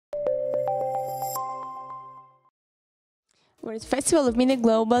We're at Festival of Media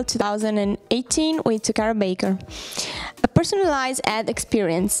Global 2018 with Toccara Baker. A personalized ad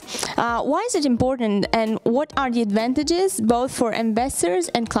experience. Why is it important and what are the advantages both for investors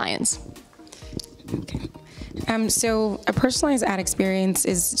and clients? Okay. So a personalized ad experience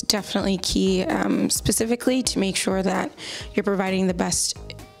is definitely key, specifically to make sure that you're providing the best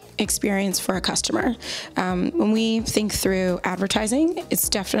experience for a customer. When we think through advertising, it's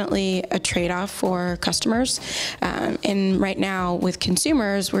definitely a trade-off for customers. And right now with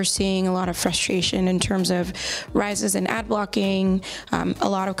consumers, we're seeing a lot of frustration in terms of rises in ad blocking. A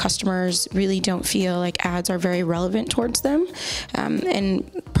lot of customers really don't feel like ads are very relevant towards them. And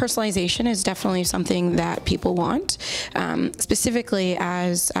personalization is definitely something that people want, specifically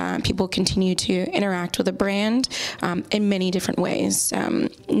as people continue to interact with a brand in many different ways.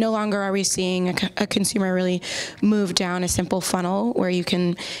 No longer are we seeing a consumer really move down a simple funnel where you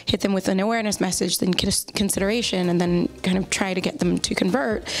can hit them with an awareness message, then consideration, and then kind of try to get them to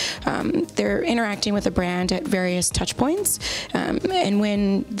convert. They're interacting with a brand at various touch points, and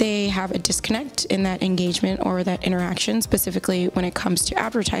when they have a disconnect in that engagement or that interaction, specifically when it comes to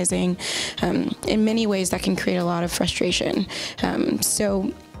advertising, in many ways that can create a lot of frustration.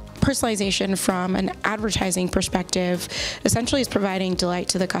 So personalization from an advertising perspective essentially is providing delight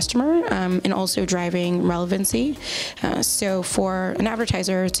to the customer and also driving relevancy. So for an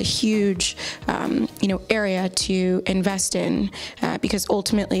advertiser, it's a huge area to invest in because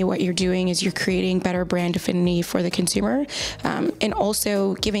ultimately what you're doing is you're creating better brand affinity for the consumer and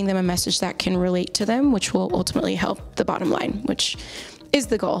also giving them a message that can relate to them, which will ultimately help the bottom line, which is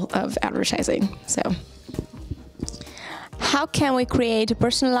the goal of advertising. So. How can we create a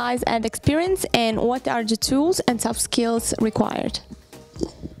personalized ad experience and what are the tools and soft skills required?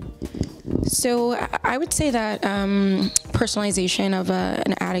 So I would say that personalization of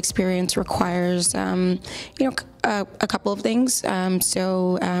an ad experience requires, a couple of things.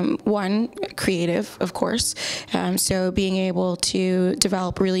 One, creative, of course. So being able to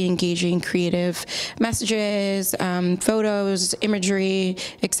develop really engaging creative messages, photos, imagery,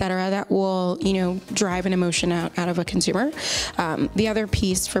 etc., that will, drive an emotion out of a consumer. The other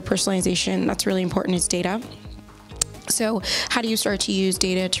piece for personalization that's really important is data. So how do you start to use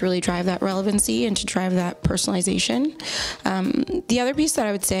data to really drive that relevancy and to drive that personalization? The other piece that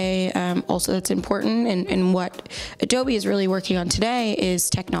I would say also that's important and what Adobe is really working on today is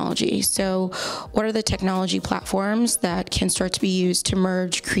technology. So what are the technology platforms that can start to be used to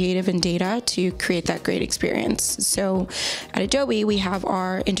merge creative and data to create that great experience? So at Adobe, we have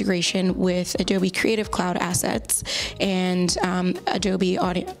our integration with Adobe Creative Cloud assets and Adobe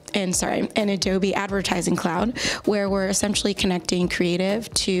Advertising Cloud, where we're essentially connecting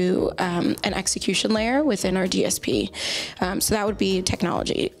creative to an execution layer within our DSP. So that would be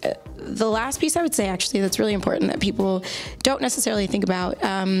technology. The last piece I would say actually that's really important that people don't necessarily think about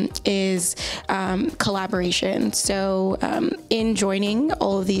is collaboration. So in joining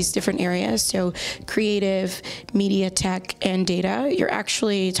all of these different areas, so creative, media, tech, and data, you're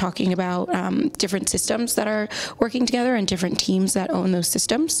actually talking about different systems that are working together and different teams that own those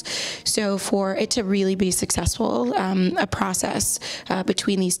systems. So for it to really be successful, a process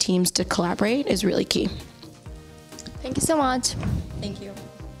between these teams to collaborate is really key. Thank you so much. Thank you.